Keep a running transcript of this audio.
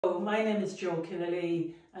My name is Jo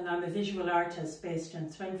Killalea and I'm a visual artist based in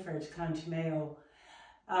Swinford, County Mayo.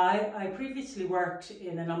 I previously worked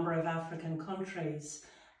in a number of African countries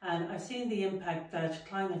and I've seen the impact that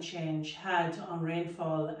climate change had on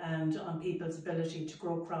rainfall and on people's ability to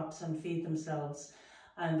grow crops and feed themselves,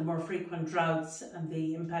 and the more frequent droughts and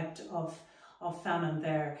the impact of famine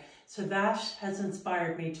there. So that has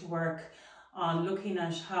inspired me to work on looking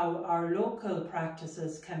at how our local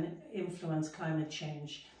practices can influence climate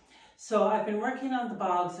change. So I've been working on the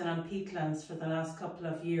bogs and on peatlands for the last couple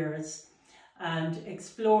of years and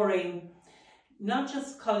exploring not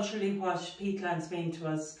just culturally what peatlands mean to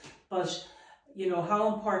us, but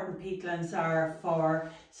how important peatlands are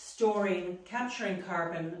for capturing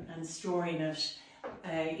carbon and storing it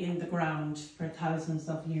in the ground for thousands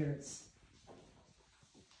of years.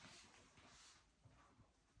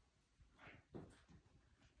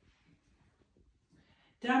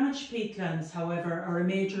 Damaged peatlands, however, are a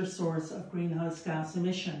major source of greenhouse gas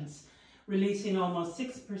emissions, releasing almost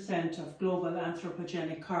 6% of global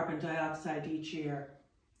anthropogenic carbon dioxide each year.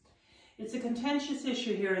 It's a contentious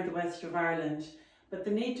issue here in the west of Ireland, but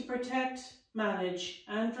the need to protect, manage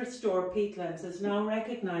and restore peatlands is now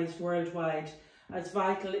recognised worldwide as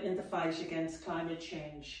vital in the fight against climate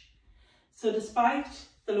change. So despite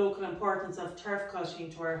the local importance of turf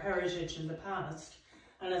cutting to our heritage in the past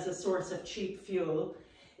and as a source of cheap fuel,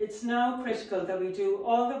 it's now critical that we do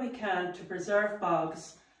all that we can to preserve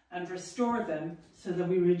bogs and restore them so that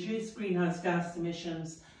we reduce greenhouse gas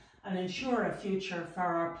emissions and ensure a future for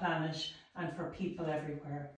our planet and for people everywhere.